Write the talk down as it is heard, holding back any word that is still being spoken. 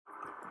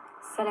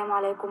السلام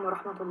عليكم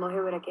ورحمة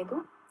الله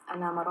وبركاته.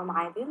 أنا مرام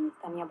عادل،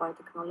 تانية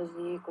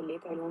بايوتكنولوجي، كليه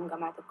علوم،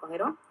 جامعه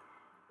القاهره.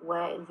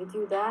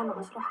 والفيديو ده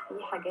أنا هشرح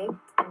فيه حاجات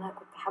أنا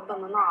كنت حابة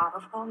إن أنا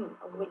أعرفها من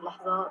أول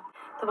لحظة.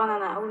 طبعا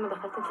أنا أول ما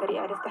دخلت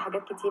الفريق عرفت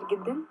حاجات كتير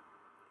جدا،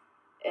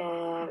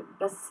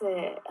 بس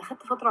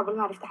أخدت فترة عقبال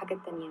ما عرفت حاجات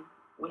تانية،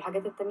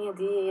 والحاجات التانية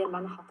دي هي اللي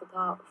أنا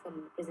حطيتها في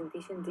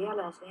البرزنتيشن دي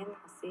علشان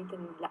حسيت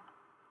إن لأ،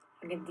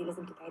 الحاجات دي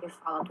لازم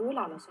تتعرف على طول،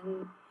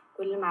 علشان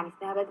كل ما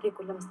عرفناها بدري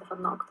كل ما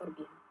استفدنا أكتر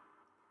بيها.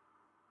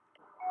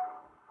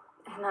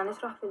 احنا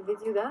هنشرح في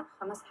الفيديو ده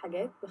 5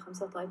 حاجات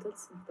ب5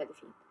 تايتلز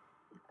مختلفين.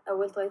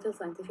 أول تايتل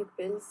scientific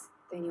pills،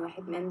 تاني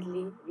واحد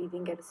Mendeley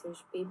reading a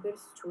research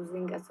papers،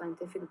 choosing a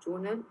scientific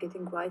journal،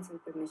 getting rights and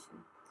permission.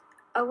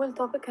 أول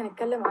topic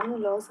هنتكلم عنه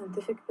اللي هو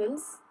scientific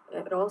pills،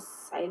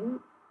 راس علم.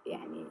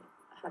 يعني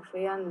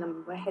حرفيا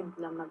لما واحد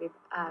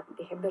بيبقى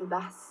بيحب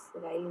البحث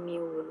العلمي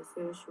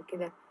والريسيرش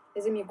وكده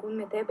لازم يكون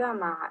متابع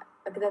مع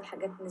أجدد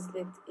حاجات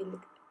نزلت،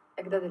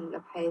 أجدد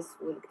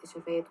الأبحاث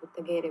والاكتشافات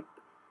والتجارب،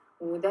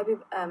 وده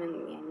بيبقى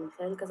من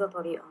خلال كذا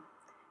طريقة.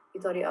 في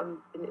طريقة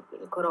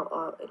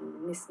بالقراءة،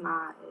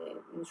 نسمع،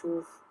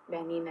 نشوف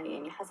بعينينا،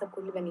 يعني حسب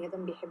كل بني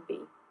آدم بيحب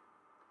ايه.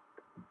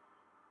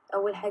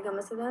 أول حاجة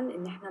مثلا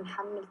إن احنا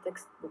نحمل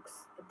تكست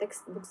بوكس.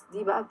 التكست بوكس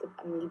دي بقى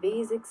بتبقى من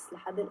البيزكس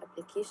لحد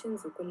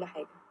الابليكيشنز وكل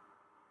حاجة.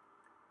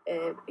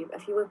 بيبقى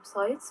في ويب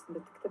سايتس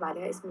بتكتب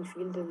عليها اسم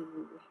الفيلد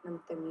اللي احنا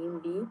مهتمين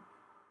بيه،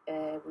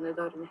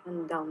 ونقدر ان احنا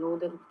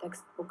نداونلود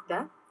التكست بوك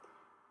ده.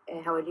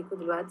 هوريكم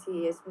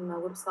دلوقتي اسم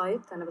ويب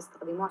سايت أنا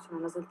بستخدمه عشان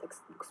أنزل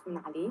تكست بوكس من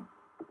عليه.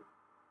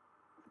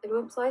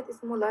 الويب سايت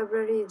اسمه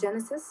library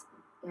genesis،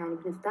 يعني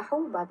بنفتحه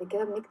وبعد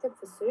كده بنكتب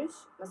في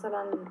السيرش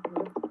مثلا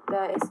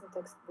ده اسم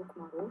تكست بوك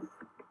معروف،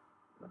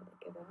 بعد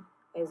كده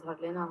هيظهر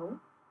لنا اهو.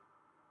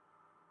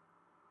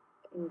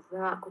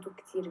 عندنا كتب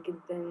كتير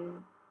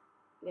جدا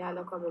ليها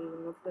علاقة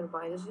بالنوكلير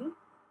بيولوجي،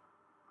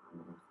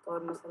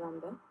 هنختار مثلا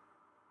ده.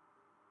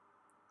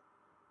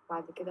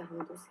 بعد كده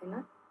هندوس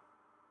هنا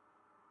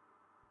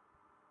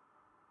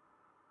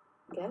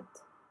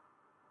get،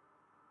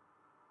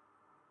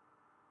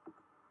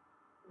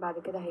 بعد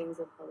كده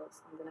هينزل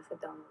خلاص عندنا في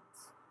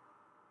الداونلودز.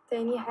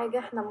 تاني حاجة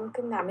احنا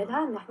ممكن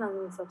نعملها ان احنا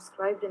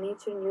نسبسكرايب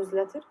لنيتشر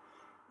نيوزلتر.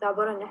 ده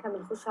عبارة ان احنا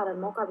بنخش على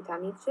الموقع بتاع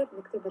نيتشر،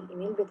 نكتب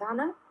الايميل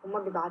بتاعنا، هما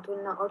بيبعتوا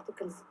لنا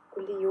ارتكلز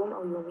كل يوم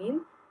او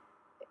يومين،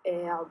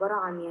 عبارة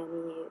عن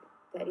يعني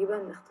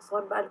تقريبا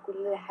اختصار بقى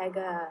لكل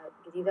حاجة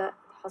جديدة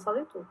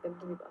حصلت،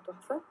 وبجد بيبقى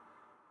تحفة.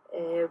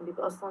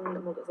 بيبقى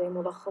اصلا زي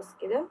ملخص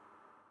كده،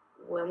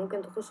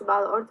 وممكن تخش بقى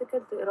على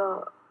الارتكل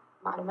تقرا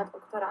معلومات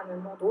اكتر عن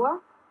الموضوع.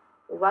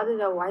 وبعد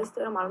لو عايز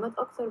تقرا معلومات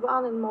اكتر بقى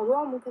عن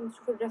الموضوع ممكن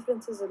تشوف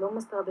الريفرنسز اللي هم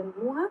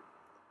استخدموها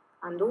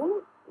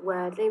عندهم،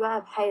 وهتلاقي بقى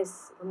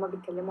ابحاث هما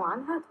بيتكلموا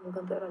عنها،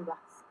 ممكن تقرا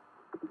البحث.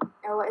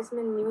 هو اسم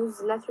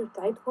النيوزلتر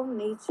بتاعتهم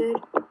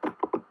نيتشر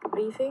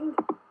بريفنج.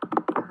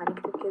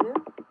 هنكتب كده،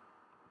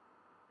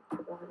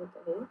 ظهرت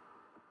اهي.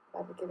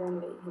 بعد كده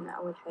نلاقي هنا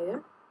اول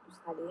حاجه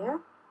ندوس عليها،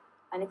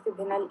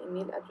 هنكتب هنا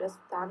الايميل ادرس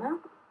بتاعنا،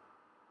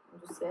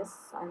 ندوس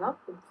يس ساين اب.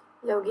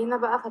 لو جينا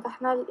بقى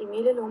فتحنا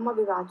الايميل اللي هما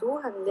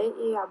بيبعتوه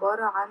هنلاقي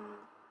عباره عن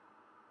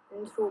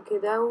انترو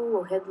كده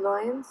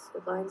وهيدلاينز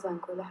عن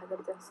كل حاجه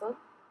بتحصل.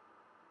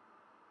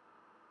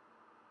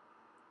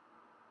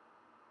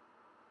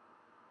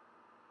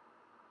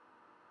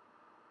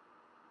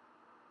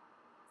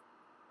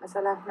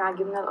 مثلا احنا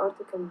عجبنا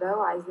الارتكل ده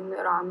وعايزين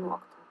نقرا عنه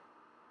اكتر،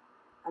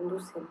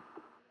 هندوس هنا.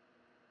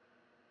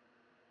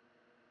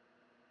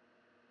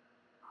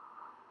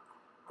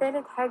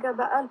 تالت حاجة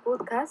بقى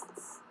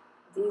البودكاست،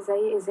 دي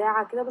زي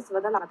إذاعة كده بس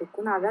بدل ما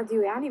بتكون على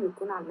الراديو يعني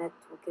بتكون على النت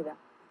وكده.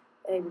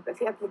 بيبقى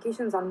في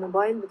ابلكيشنز على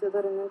الموبايل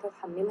بتقدر ان انت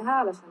تحملها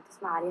علشان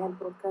تسمع عليها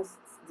البودكاست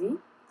دي.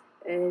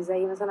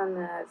 زي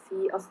مثلا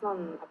في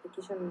اصلا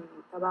ابلكيشن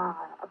تبع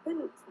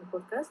ابل اسمه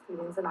بودكاست،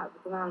 اللي بينزل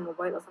بيكون على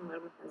الموبايل اصلا من غير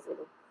ما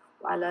تنزله.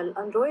 وعلى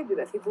الاندرويد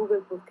بيبقى في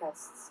جوجل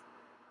بودكاست.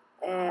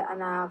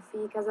 انا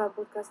في كذا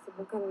بودكاست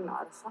ممكن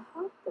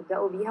ارشحها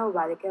تبداوا بيها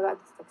وبعد كده بقى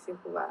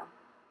تستكشفوا بقى.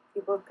 في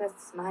بودكاست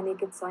اسمها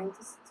نيكد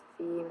ساينتست،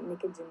 في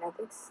نيكد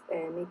جيناتكس،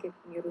 نيكد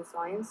نيورو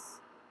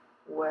ساينس،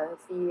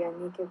 وفي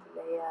نيكد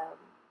اللي هي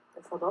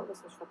الفضاء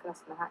بس مش فاكرة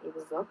اسمها ايه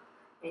بالظبط.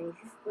 يعني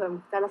في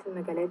مختلف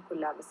المجالات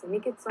كلها، بس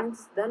نيكد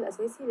ساينتست ده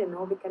الأساسي لأن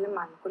هو بيتكلم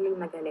عن كل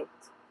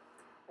المجالات.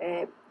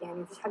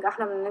 يعني مفيش حاجة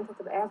أحلى من إن أنت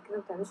تبقى قاعد كده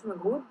مبتعملش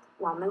مجهود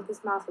وعمال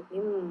تسمع في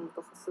 2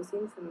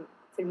 متخصصين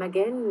في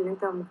المجال اللي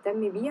أنت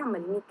مهتم بيه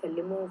عمالين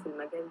يتكلموا في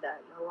المجال ده،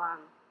 اللي هو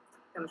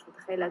أنت مش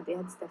متخيل قد إيه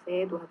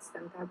هتستفاد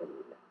وهتستمتع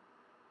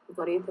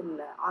بطريقة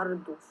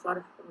العرض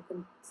والشرح،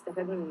 ممكن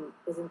تستفاد من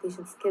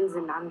presentation skills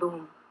اللي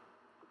عندهم.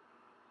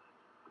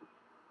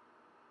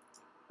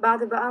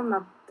 بعد بقى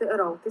ما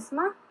بتقرا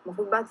وتسمع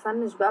المفروض بقى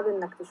تفنش بقى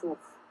بإنك تشوف،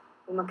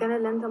 والمكان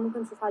اللي انت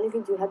ممكن تشوف عليه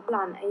فيديوهات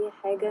عن أي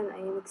حاجة، عن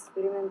أي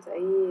اكسبيرمنت،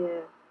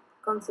 أي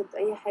كونسبت،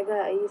 أي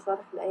حاجة، أي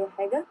شرح لأي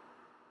حاجة.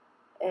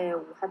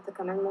 وحتى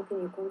كمان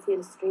ممكن يكون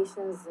في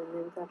illustrations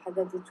ان انت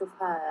الحاجة دي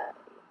تشوفها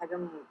حاجة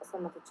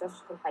اصلا ما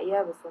تتشافش في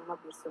الحقيقة بس هما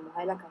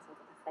بيرسموها لك عشان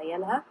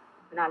تتخيلها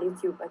من على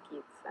اليوتيوب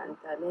اكيد.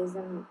 فانت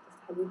لازم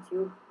تفتح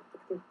اليوتيوب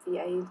وتكتب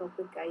فيه اي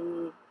توبيك،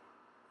 اي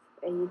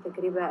اي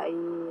تجربة،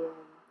 اي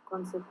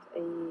كونسبت،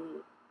 اي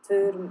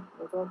تيرم،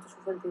 وتقعد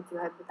تشوف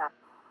الفيديوهات بتاعته.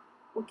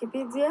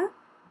 ويكيبيديا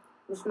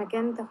مش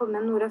مكان تاخد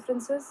منه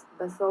ريفرنسز،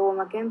 بس هو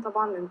مكان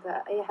طبعا انت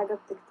اي حاجة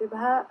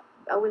بتكتبها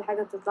اول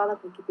حاجة بتطلع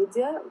لك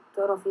ويكيبيديا،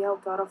 وبتقرا فيها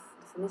وتعرف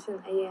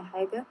definition اي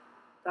حاجة،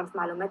 تعرف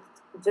معلومات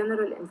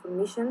general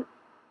information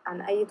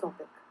عن اي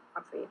topic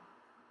حرفيا.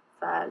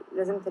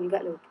 فلازم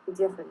تلجأ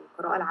لويكيبيديا في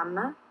القراءة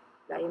العامة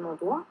لأي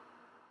موضوع،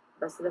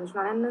 بس ده مش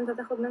معناه ان انت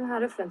تاخد منها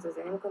ريفرنسز.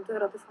 يعني ممكن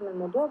تقرا تفهم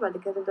الموضوع، بعد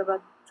كده تبدأ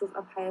بقى تشوف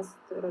ابحاث،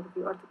 تقرا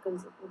ريفيو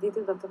ارتكلز، ودي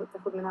تقدر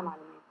تاخد منها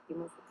معلومات، دي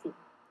موثوق فيها.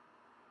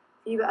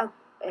 في بقى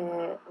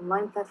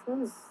اونلاين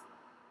بلاتفورمز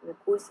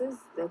للكورسز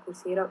زي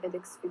كورسيرا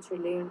وإدكس، فيوتشر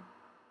ليرن،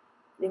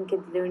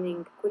 لينكد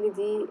ليرنينج، كل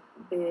دي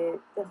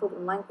بتاخد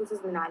اونلاين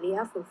كورسز من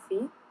عليها فور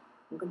فري.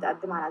 ممكن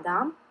تقدم على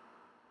دعم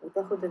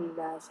وتاخد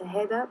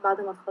الشهادة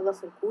بعد ما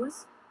تخلص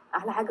الكورس.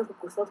 أحلى حاجة في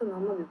الكورسات إن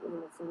هما بيبقوا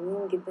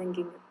منظمين جدا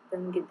جدا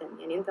جدا.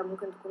 يعني أنت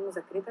ممكن تكون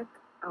مذاكرتك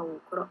أو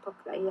قراءتك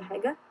لأي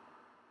حاجة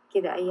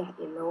كده، أي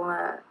اللي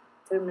هو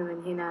ترم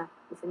من هنا،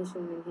 definition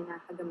من هنا،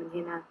 حاجة من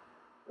هنا،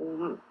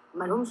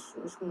 ومالهمش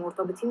مش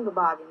مرتبطين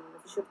ببعض، يعني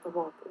مفيش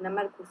ارتباط.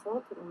 إنما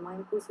الكورسات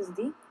الأونلاين كورسز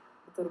دي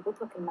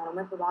بتربط لك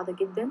المعلومات ببعض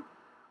جدا،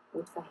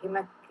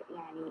 وتفهمك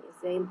يعني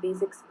ازاي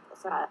البيزكس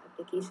بتأثر على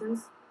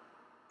الابليكيشنز،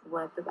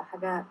 وبتبقى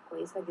حاجة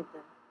كويسة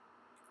جدا.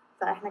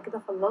 فاحنا كده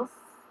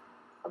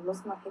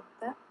خلصنا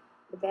الحتة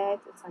بتاعة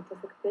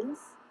الساينتفك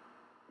بيلز،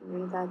 ان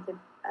انت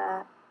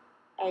هتبقى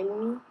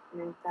علمي، ان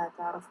انت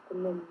تعرف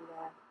كل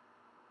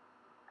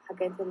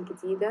الحاجات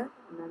الجديدة،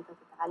 ان انت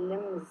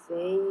تتعلم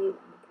ازاي،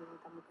 لكن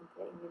انت ممكن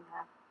تلاقي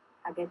منها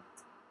حاجات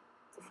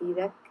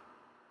تفيدك،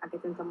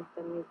 حاجات انت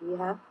مهتم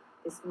بيها،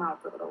 تسمع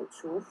وتقرا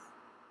وتشوف،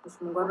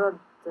 مش مجرد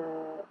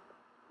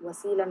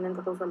وسيلة ان انت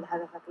توصل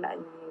لهدفك، لا،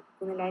 ان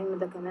يكون العلم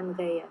ده كمان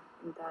غاية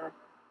انت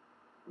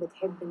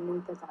بتحب ان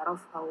انت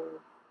تعرفها،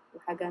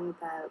 وحاجة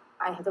انت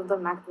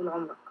هتفضل معاك طول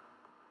عمرك.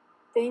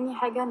 تاني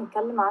حاجة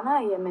هنتكلم عنها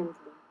هي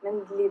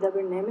مندلي ده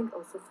برنامج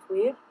او سوفت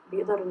وير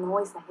بيقدر ان هو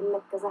يسهل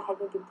لك كذا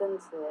حاجة جدا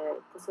في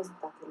البروسيس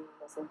بتاعت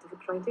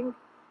الساينتفك رايتنج،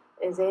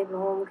 زي ان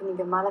هو ممكن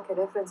يجمع لك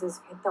الريفرنسز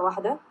في حتة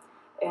واحدة،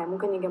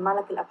 ممكن يجمع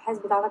لك الابحاث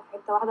بتاعتك في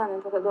حتة واحدة، ان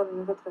انت تقدر ان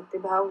انت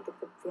ترتبها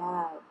وتكتب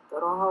فيها،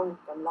 تقراها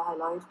وتعملها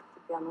هايلايت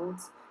وتكتب فيها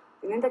نوتس،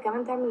 ان انت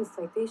كمان تعمل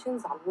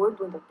السايتيشنز على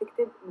الوورد وانت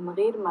بتكتب من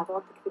غير ما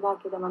تقعد تكتبها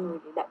كده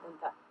مانوالي. لا، ده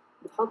انت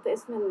بتحط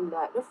اسم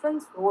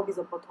الريفرنس وهو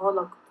بيظبطها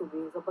لك،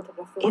 وبيظبط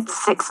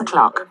الريفرنس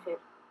الاخر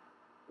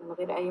من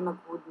غير اي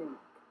مجهود منك.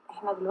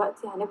 احنا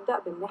دلوقتي هنبدأ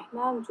بان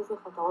احنا نشوف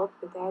الخطوات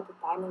بتاعة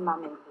التعامل مع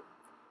مندلي.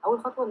 اول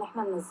خطوة ان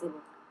احنا ننزله،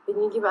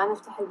 بنيجي بقى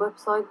نفتح الويب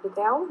سايت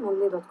بتاعه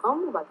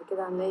mendeley.com، وبعد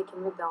كده هنلاقي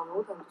كلمة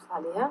داونلود، هندوس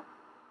عليها،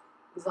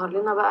 بيظهر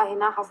لنا بقى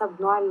هنا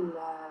حسب نوع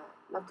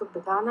اللابتوب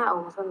بتاعنا،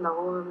 او مثلا لو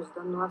هو مش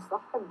ده النوع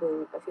الصح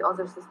بيبقى فيه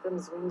other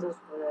systems Windows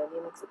و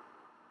Linux،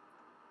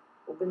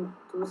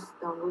 وبندوس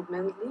داونلود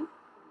mendeley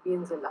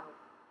بينزل اهو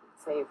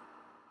سيف.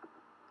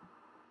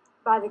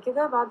 بعد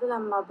كده بعد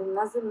لما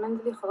بننزل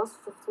mendeley خلاص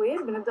السوفت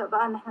وير، بنبدأ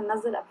بقى ان احنا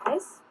ننزل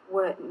ابحاث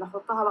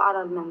ونحطها بقى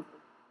على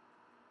mendeley.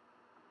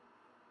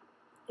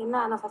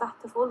 هنا انا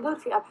فتحت فولدر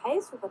فيه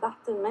ابحاث،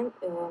 وفتحت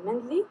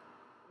mendeley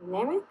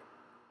برنامج،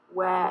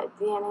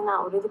 ودي يعني انا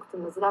اوريدي كنت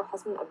منزله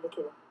ابحاث من قبل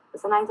كده،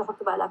 بس انا عايزه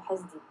احط بقى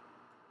الابحاث دي،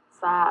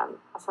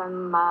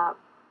 فعشان ما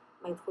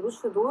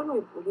يدخلوش في دول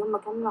ويبقوا ليهم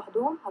مكان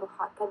لوحدهم،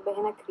 هروح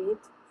كاتبه هنا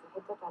create في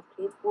الحته بتاعت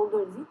create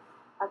folder دي،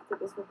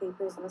 هكتب اسم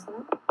papers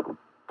مثلا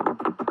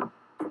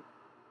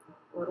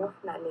واروح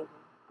نقلهم،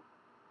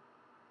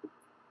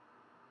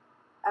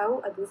 او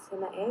ادوس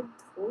هنا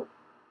add فوق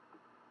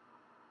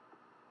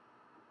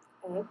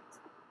add،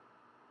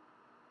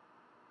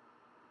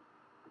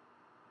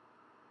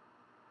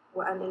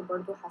 وانقل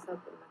برضو حسب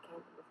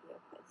المكان اللي فيه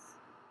ابحاث.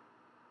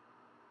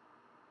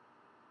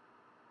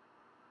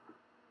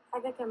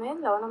 حاجة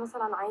كمان، لو أنا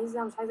مثلا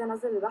مش عايزة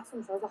أنزل البحث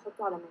ومش عايزة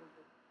أحطه على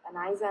mendeley، أنا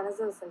عايزة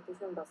أنزل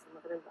السيتيشن بس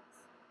من غير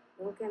البحث،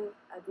 ممكن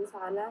أدوس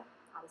على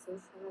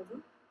سيرش هنا دي،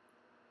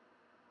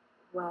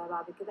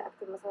 وبعد كده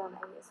أكتب مثلا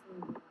أي اسم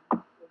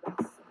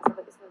البحث حسب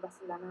الاسم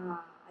البحث اللي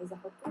أنا عايزة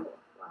أحطه،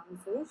 وأعمل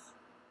سيرش،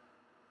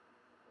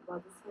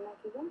 وبدوس هنا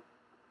كده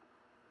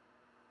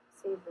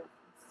save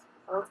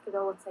reference. خلاص كده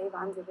هو اتسيب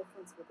عندي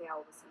الريفرنس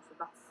بتاعه، بس مش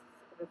البحث،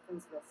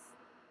 الريفرنس بس.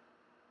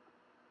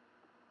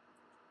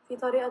 في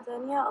طريقة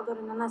تانية أقدر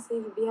إن أنا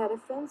سيف بيها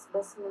ريفرنس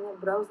بس من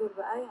البراوزر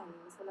بقى، يعني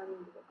مثلا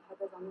بيبقى في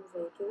حاجة تعمل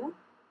زي كده،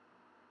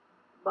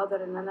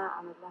 بقدر إن أنا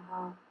أعمل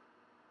لها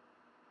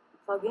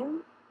plugin،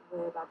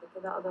 وبعد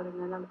كده أقدر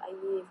إن أنا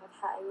بأي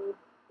فتحة أي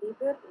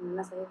بيبر إن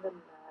أنا سيف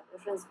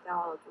الريفرنس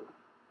بتاعه على طول.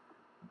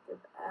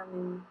 تبقى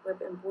من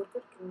ويب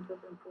امبورتر، كلمة ويب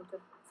امبورتر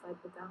في السايت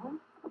بتاعهم،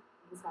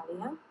 أدوس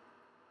عليها،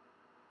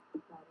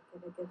 بعد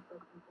كده get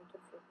web importer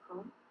في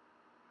chrome،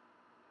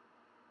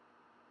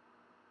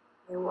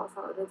 هو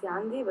أصلا اوريدي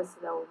عندي، بس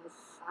لو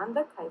مش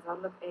عندك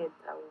هيظهر لك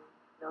add أو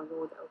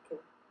download أو كده،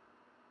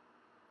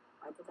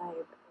 بعد كده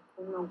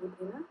هيكون موجود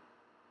هنا.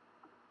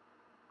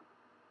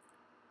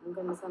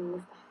 ممكن مثلا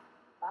نفتح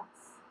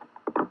بحث،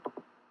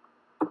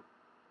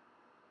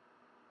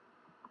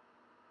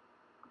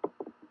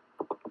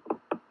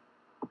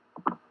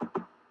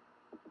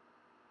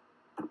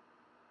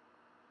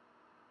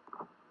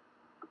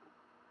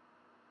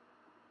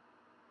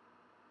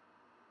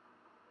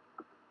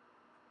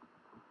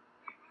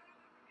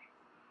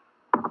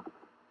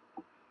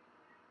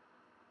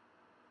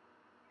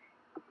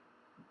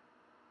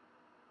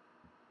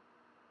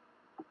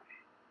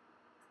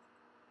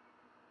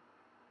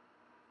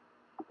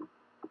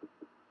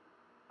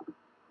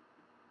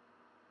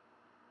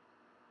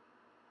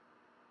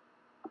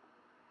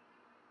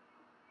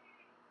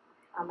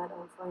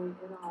 عمل ساين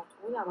ان على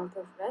طول، عملت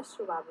ريفرش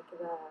وبعد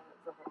كده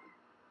ظهر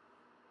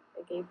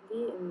جايب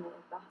لي ان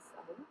البحث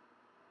اهو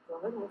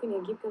ظاهر. ممكن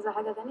يجيب كذا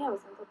حاجة تانية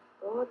بس انت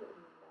بتختار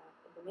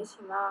اللي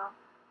ماشي مع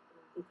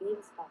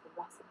الديتيلز بتاعت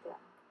البحث بتاعك.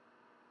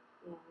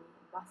 يعني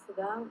البحث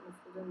ده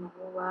المفروض ان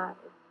هو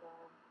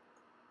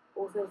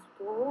الأوثرز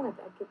بتوعه،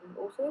 نتأكد من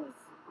الأوثرز،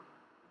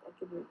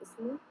 نتأكد من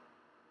اسمه،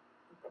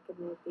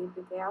 نتأكد من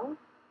الديت بتاعه،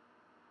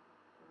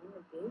 تمام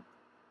الديت،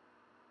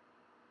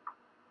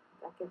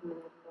 نتأكد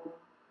من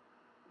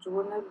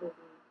الجورنال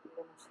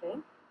اللي نشراه،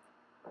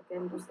 بعد كده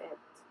ندوس اد.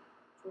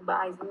 شوف بقى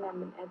عايزين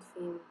نعمل اد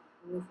فين،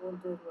 نيو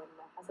فولدر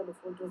ولا حسب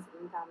الفولدرز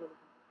اللي انت عاملها.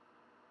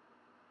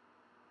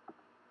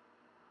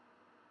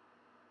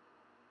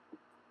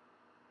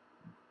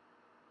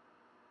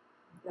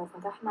 لو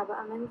فتحنا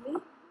بقى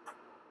مندلي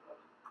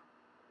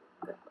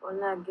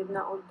قلنا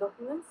جبنا all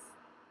documents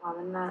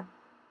وعملنا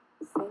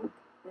sync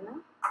هنا،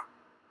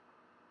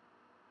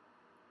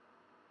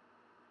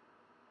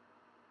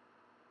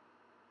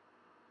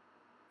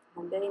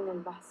 هنلاقي ان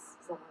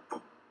البحث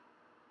ظهر.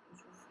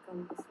 نشوف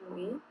كان اسمه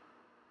ايه،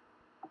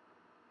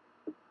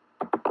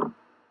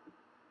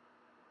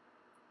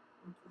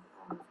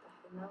 نفتح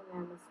هنا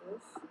ونعمل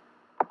سيرش،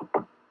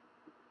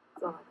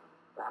 ظهر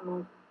بقى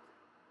موجود.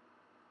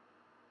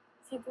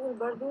 في تول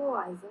برضو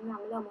عايزين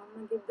نعملها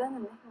مهمة جدا،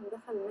 ان احنا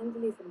ندخل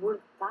مندلي في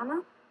الوورد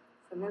بتاعنا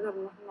فنقدر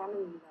ان احنا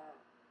نعمل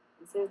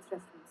insert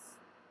reference.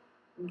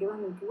 نجيبها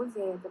من تولز،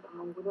 هي هتبقى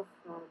موجودة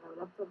في لو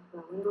لابتوب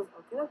ويندوز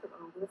او كده تبقى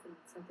موجودة في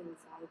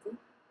السيتنجز عادي.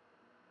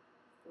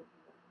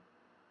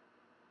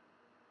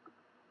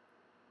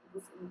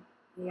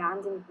 هي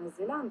عندي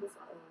متنزلة، هندوس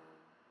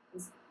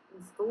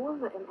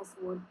install MS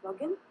Word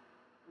plugin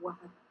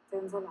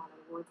وهتنزل على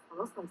الوورد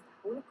خلاص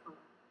وهيفتحهولك.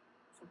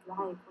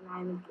 شكلها هيكون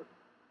عامل كده.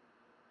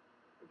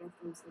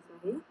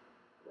 references اهي،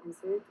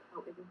 insert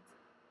او edit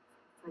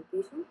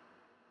citation،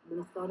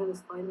 بنختار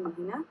الستايل من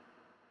هنا.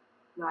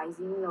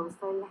 لو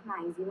الستايل اللي احنا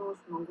عايزينه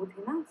مش موجود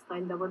هنا،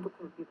 الستايل ده برضو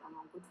كان بيبقى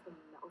موجود في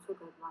الأوثر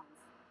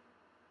guidelines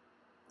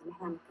اللي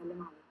احنا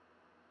هنتكلم عليه.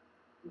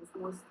 ندوس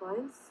more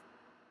styles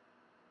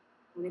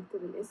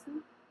ونكتب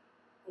الاسم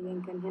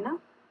ايا كان هنا،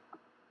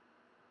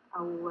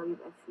 او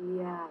يبقى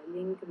فيه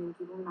لينك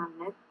بنجيبه من على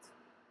النت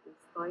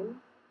الستايل،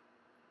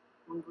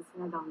 وندوس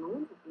هنا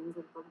داونلود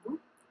وبينزل برضو،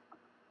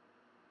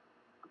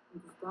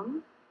 ندوس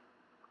done.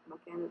 وبعد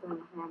كده نقدر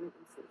ان احنا نعمل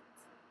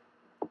insert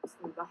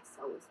اسم البحث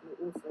او اسم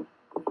الأوثر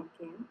ايا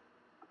كان،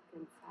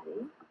 ندوس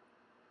عليه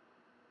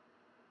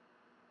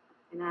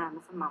هنا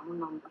مثلا معمول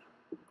نمبر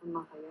ممكن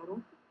نغيره،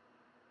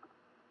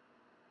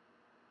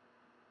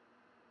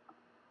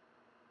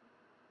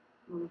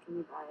 ممكن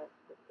يبقى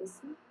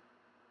بالاسم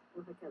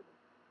وهكذا.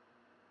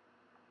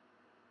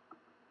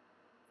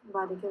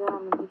 بعد كده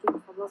لما نيجي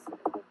نخلص في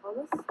الآخر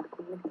خالص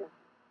بنكتب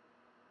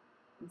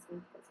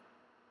نسيت كذا.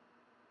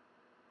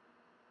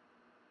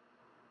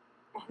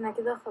 احنا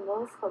كده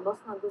خلاص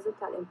خلصنا الجزء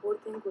بتاع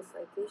الامبورتنج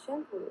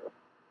والسايتيشن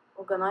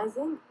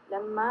والأورجنايزنج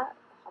لما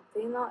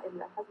حطينا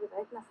الأبحاث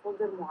بتاعتنا في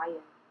فولدر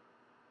معين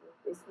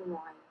باسم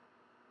معين.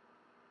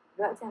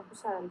 دلوقتي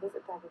هنخش على الجزء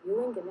بتاع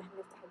الريفيوينج، ان احنا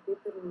نفتح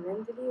البيبر من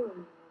مندلي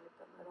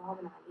ونبدأ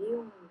نقراها من عليه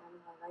ونعمل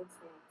هايلايتس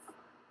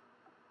ونوتس.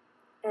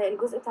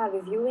 الجزء بتاع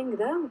الريفيوينج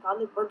ده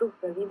متعلق برضو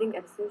بالريدنج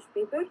اند ريسيرش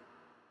بيبر،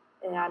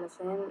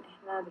 علشان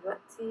احنا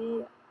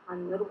دلوقتي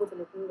هنربط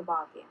الاتنين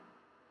ببعض.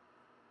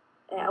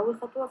 يعني اول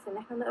خطوه في ان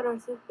احنا نقرا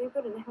ريسيرش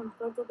بيبر ان احنا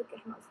نختار توبيك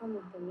احنا اصلا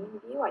مهتمين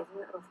بيه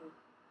وعايزين نقرا فيه.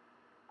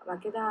 بعد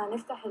كده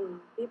هنفتح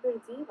البيبر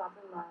دي بعد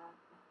ما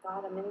نحطها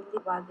على مندلي،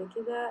 بعد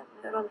كده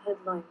نقرا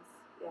الهيدلاينز،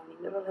 يعني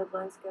نقرا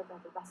الهيدلاينز كده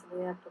بتاعت البحث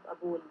اللي هي بتبقى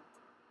بولد.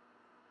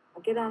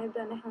 بعد كده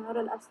هنبدا ان احنا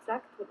نقرا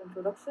الابستراكت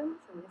والانترودكشن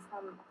عشان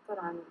نفهم اكتر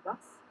عن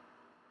البحث.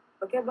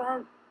 بعد كده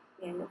بقى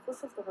يعني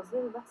نخش في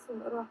تفاصيل البحث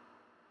ونقرا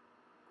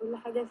كل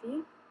حاجه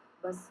فيه،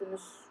 بس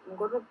مش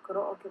مجرد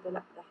قراءه كده،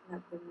 لا ده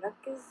احنا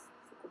بنركز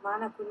في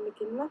معنى كل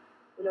كلمه،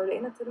 ولو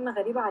لقينا ترم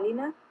غريب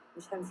علينا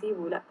مش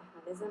هنسيبه، لا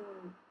احنا لازم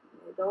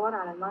ندور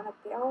على المعنى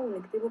بتاعه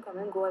ونكتبه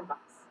كمان جوه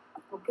البحث.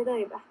 وبكده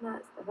يبقى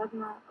احنا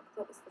استفدنا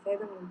اكتر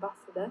استفادة من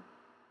البحث ده،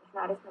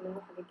 احنا عرفنا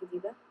منه حاجات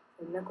جديدة،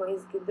 فهمناه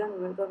كويس جدا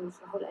ونقدر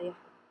نشرحه لأي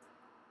حد.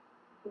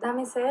 ده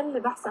مثال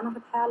لبحث انا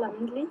فاتحاه على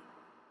مندلي.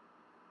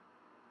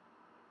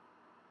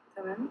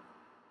 تمام،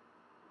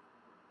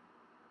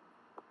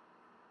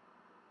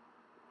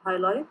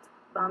 هايلايت،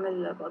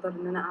 بقدر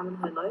ان انا اعمل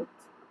هايلايت.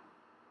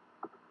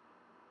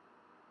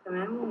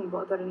 تمام،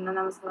 وبقدر ان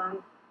انا مثلا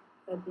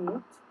اد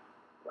نوت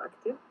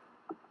واكتب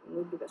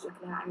النوت، بيبقى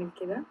شكلها عامل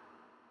كده،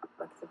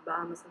 بكتب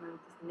بقى مثلا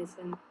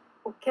definition.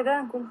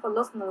 وبكده نكون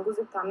خلصنا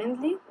الجزء بتاع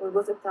مندلي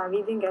والجزء بتاع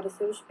reading a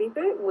research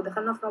paper،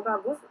 ودخلنا في رابع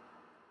جزء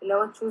اللي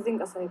هو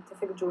choosing a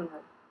scientific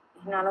journal.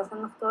 احنا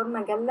علشان نختار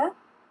مجلة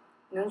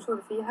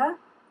ننشر فيها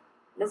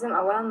لازم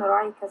اولا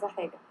نراعي كذا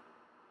حاجة.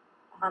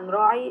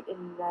 هنراعي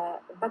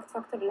الباكت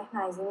فاكتور اللي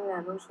احنا عايزين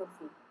ننشر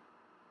فيه،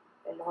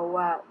 اللي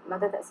هو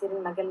مدى تأثير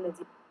المجلة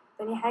دي.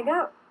 تاني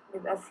حاجة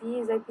بيبقى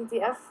فيه زي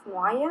PDF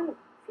معين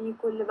فيه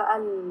كل بقى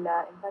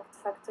الامباكت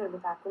فاكتور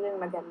بتاع كل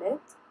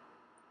المجلات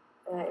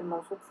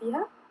الموثوق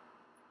فيها.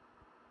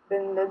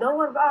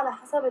 بندور بقى على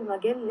حسب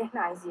المجال اللي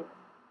احنا عايزينه،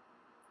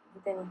 دي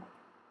تاني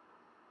حاجة.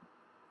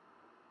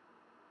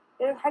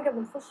 تالت حاجة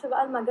بنخش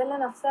بقى المجلة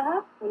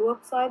نفسها والويب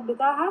سايت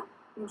بتاعها،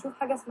 بنشوف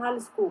حاجة اسمها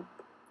السكوب.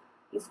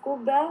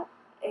 السكوب ده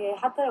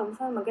حتى لو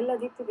مثلا المجلة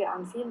دي بتبقى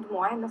عن فيلد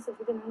معين، نفس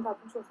الفيلد اللي انت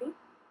هتنشر فيه،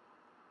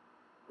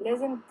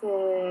 لازم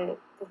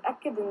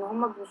تتأكد ان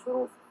هما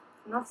بينشروا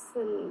في نفس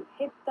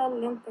الحتة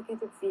اللي انت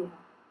كاتب فيها.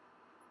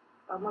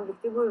 هما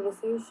بيكتبوا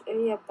الريسيرش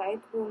اريا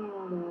بتاعتهم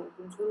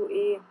وبينشروا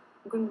ايه.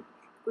 ممكن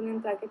تكون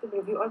انت كاتب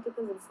ريفيو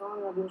ارتكلز بس هما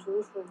ما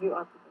بينشروش ريفيو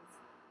ارتكلز.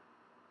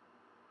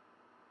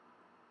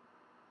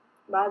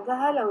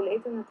 بعدها لو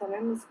لقيت ان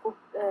تمام السكوب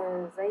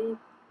زي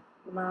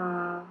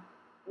ما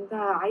انت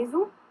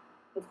عايزه،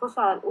 بتخش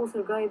على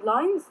الاوثر جايد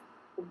لاينز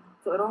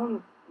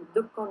وبتقراهم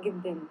بدقة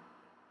جدا.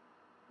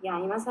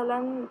 يعني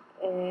مثلا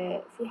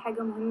في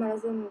حاجة مهمة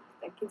لازم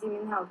تتأكدي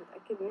منها أو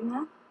تتأكد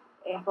منها،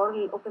 حوار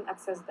الأوبن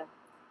أكسس ده.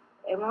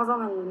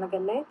 معظم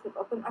المجلات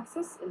الأوبن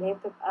أكسس اللي هي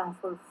بتبقى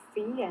فور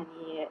فري،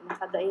 يعني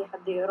أي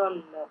حد يقرا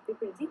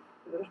البيبر دي،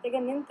 بيبقى محتاجة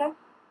إن أنت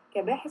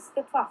كباحث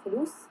تدفع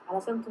فلوس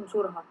علشان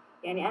تنشرها.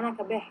 يعني أنا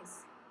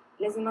كباحث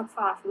لازم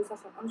أدفع فلوس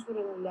عشان أنشر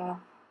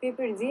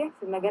البيبر دي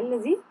في المجلة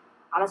دي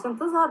علشان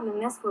تظهر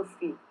للناس فور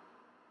فري.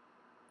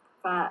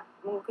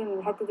 فممكن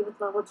الحته دي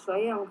بتلخبط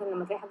شويه، ممكن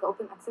لما تلاقي حاجه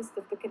اوبن اكسس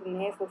تفتكر ان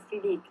هي فور فري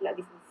ليك، لا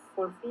دي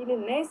فور فري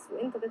للناس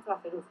وانت تدفع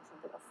فلوس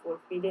عشان تبقى فور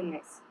فري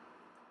للناس.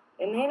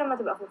 لان هي لما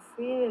تبقى فور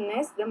فري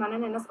للناس ده معناه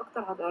ان الناس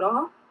اكتر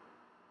هتقراها،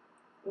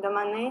 ده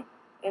معناه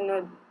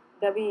ان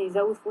ده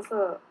بيزود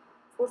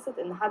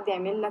فرصه ان حد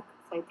يعمل لك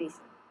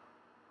سايتيشن،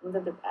 وانت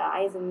تبقى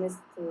عايز الناس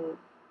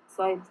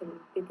تسايت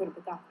البيبر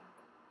بتاعتك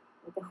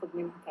وتاخد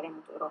منها كلام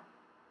وتقراه.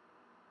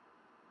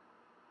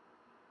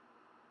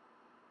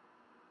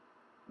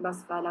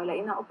 بس فلو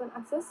لقينا open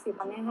access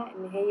يبقى معناها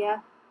ان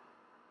هي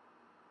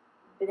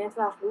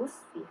بندفع فلوس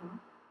فيها،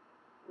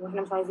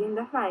 واحنا مش عايزين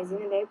ده، احنا عايزين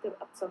اللي هي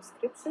بتبقى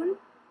بسبسكريبشن،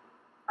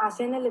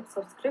 عشان اللي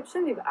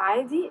بسبسكريبشن يبقى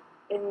عادي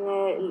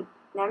ان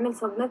نعمل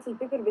سبميت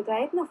البيبر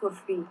بتاعتنا فور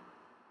فري.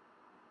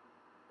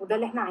 وده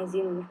اللي احنا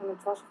عايزينه، ان احنا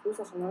مندفعش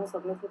فلوس عشان نعمل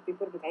سبميت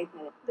البيبر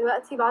بتاعتنا ده.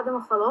 دلوقتي بعد ما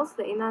خلاص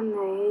لقينا ان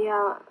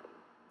هي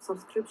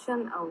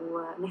سبسكريبشن او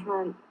ان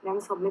احنا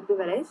نعمل سبميت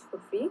ببلاش فور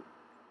فري،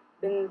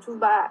 بنشوف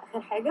بقى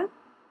اخر حاجه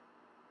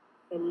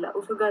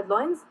الاوثر جايد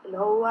لاينز، اللي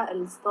هو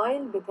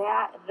الستايل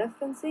بتاع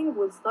الريفرنسنج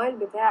والستايل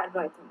بتاع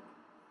الرايتنج.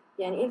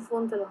 يعني ايه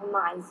الفونت اللي هم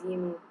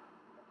عايزينه،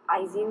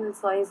 عايزين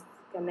السايز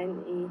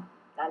كمان ايه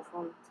بتاع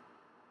الفونت.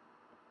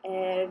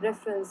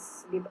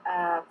 الريفرنس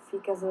بيبقى في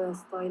كذا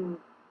ستايل،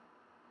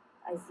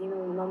 عايزينه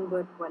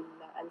نمبر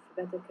ولا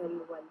الفابيتيكال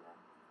ولا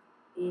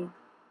ايه.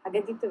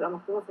 الحاجات دي بتبقى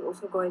مكتوبة في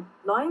الاوثر جايد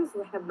لاينز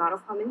واحنا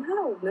بنعرفها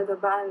منها، وبنقدر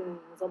بقى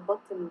نظبط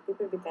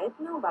البيبر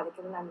بتاعتنا وبعد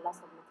كده نعملها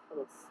سبميت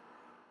خلاص.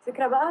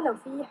 الفكرة بقى لو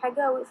في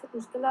حاجة وقفت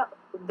مشكلة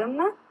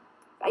قدامنا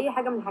في أي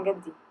حاجة من الحاجات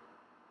دي،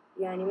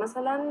 يعني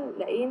مثلا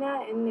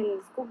لقينا إن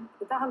السكوب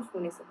بتاعها مش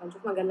مناسب،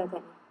 هنشوف مجلة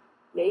تانية.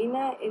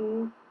 لقينا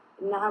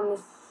إنها مش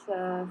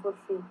فور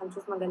فري،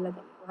 هنشوف مجلة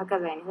تانية،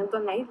 وهكذا. يعني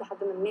هنفضل نعيد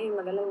لحد ما نلاقي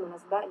المجلة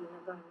المناسبة اللي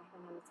نقدر إن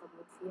احنا نعمل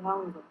سبميت فيها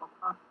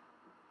ونظبطها.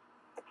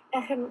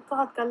 آخر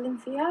نقطة هتكلم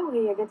فيها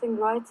وهي getting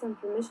rights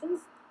and permissions.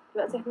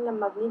 دلوقتي احنا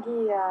لما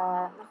بنيجي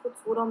ناخد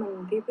صورة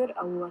من بيبر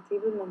أو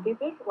تيبل من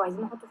بيبر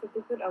وعايزين نحطه في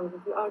البيبر أو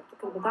الريفيو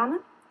ارتكل بتاعنا،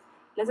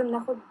 لازم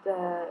ناخد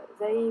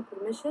زي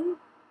permission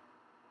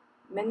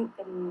من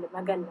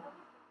المجلة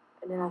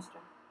اللي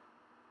ناشرة.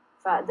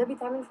 فده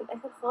بيتعمل في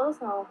الآخر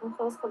خالص لما نكون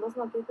خلاص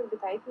خلصنا البيبر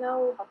بتاعتنا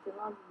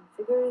وحطينا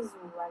الفيجرز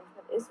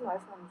وعرفنا الاسم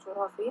وعرفنا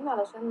ننشرها فين،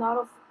 علشان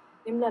نعرف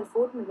نملى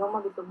الفورم اللي هما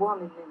بيطلبوها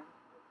مننا.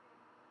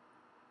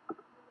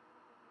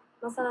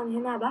 مثلا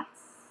هنا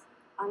بحث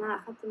انا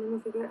اخدت منه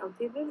فيجر او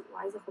تيبل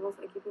وعايزه خلاص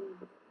اجيب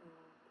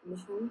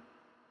البرميشن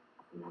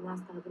ان انا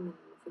استخدم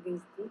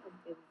الفيجرز دي او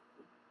التيبل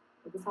دي.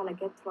 بدوس على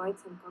get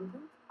rights and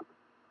content،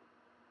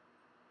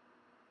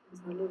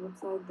 بيظهر لي الويب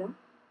سايت ده،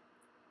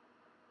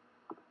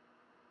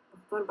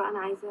 بختار بقى انا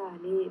عايزه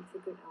عليه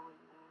الفيجر او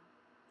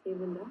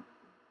التيبل ده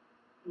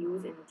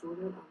use in a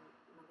journal او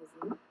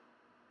magazine،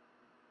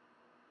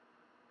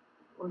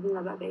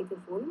 وقلنا بقى بقيه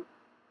الفورم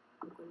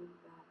بكل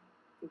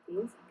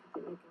details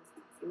academic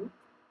institute.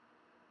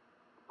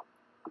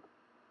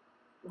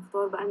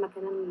 نختار بقى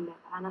المكان اللي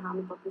انا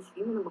هعمل ببلش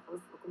فيه، انا خلاص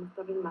بكون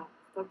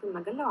اخترت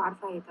المجله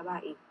وعارفه هي تبع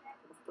ايه،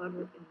 بختار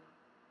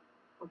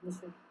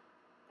الببلشر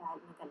بتاع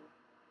المجله.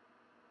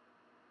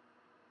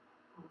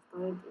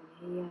 هنفترض ان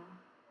هي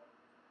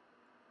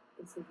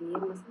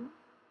السيفير مثلا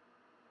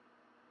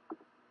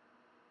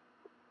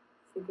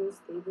figures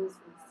tables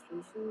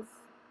illustrations،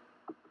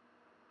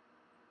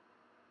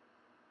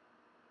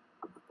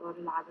 نختار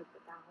العدد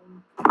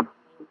بتاعهم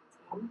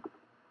مثلا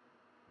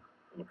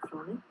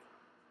electronic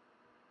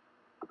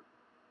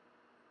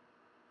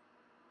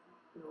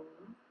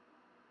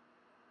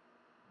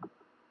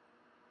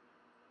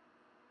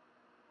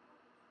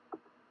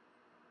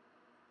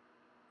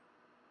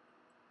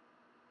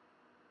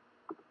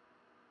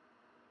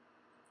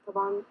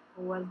طبعا.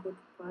 هو الكود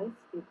برايس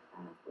بيبقى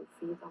فور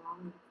فري طبعا،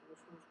 مش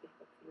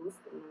بيحتاج فلوس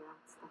لان انا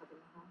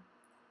هستخدمها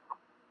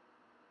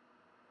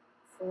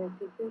في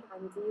بيبر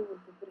عندي،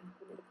 والبيبر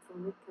هتكون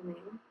الكترونيك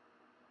كمان.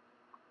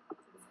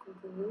 بس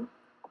continue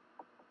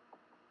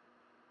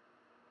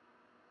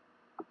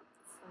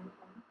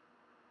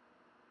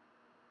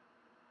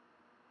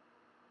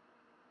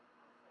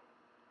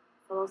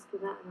خلاص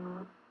كده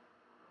انا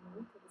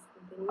بدوس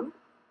continue.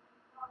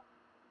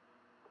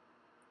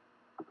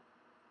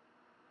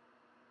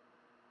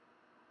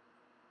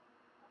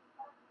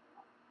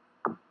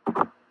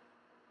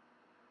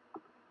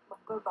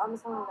 بفكر بقى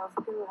مثلا لو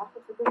فاكر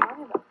هاخد فيديو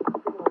معايا بقى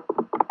فيديو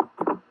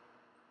معايا.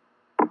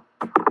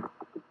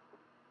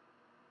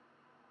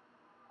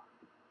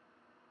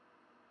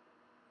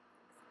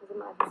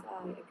 لازم ادوس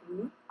I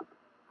agree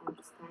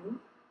understand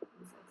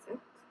ادوس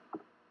accept.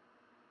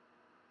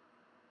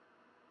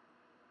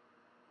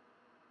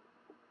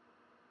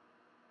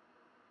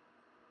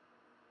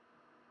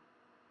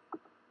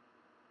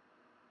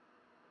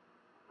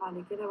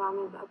 بعد كده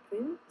بعمل بقى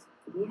print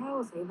ليها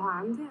واسيبها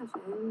عندي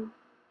عشان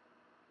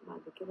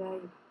بعد كده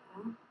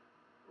يبقى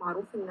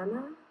معروف ان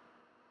انا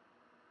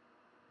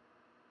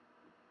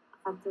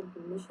اخدت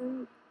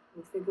البرميشن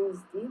للفيجرز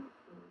دي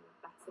من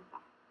البحث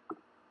بتاعها.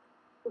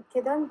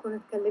 وبكده نكون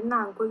اتكلمنا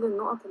عن كل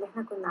النقط اللي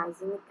احنا كنا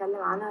عايزين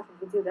نتكلم عنها في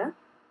الفيديو ده.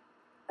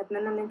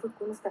 اتمنى ان انتوا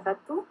تكونوا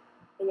استفدتوا،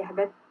 هي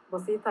حاجات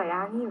بسيطة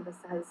يعني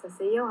بس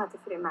أساسية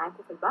وهتفرق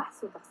معاكم في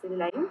البحث وتحصيل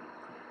العلم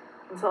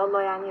ان شاء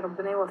الله. يعني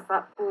ربنا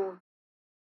يوفقكم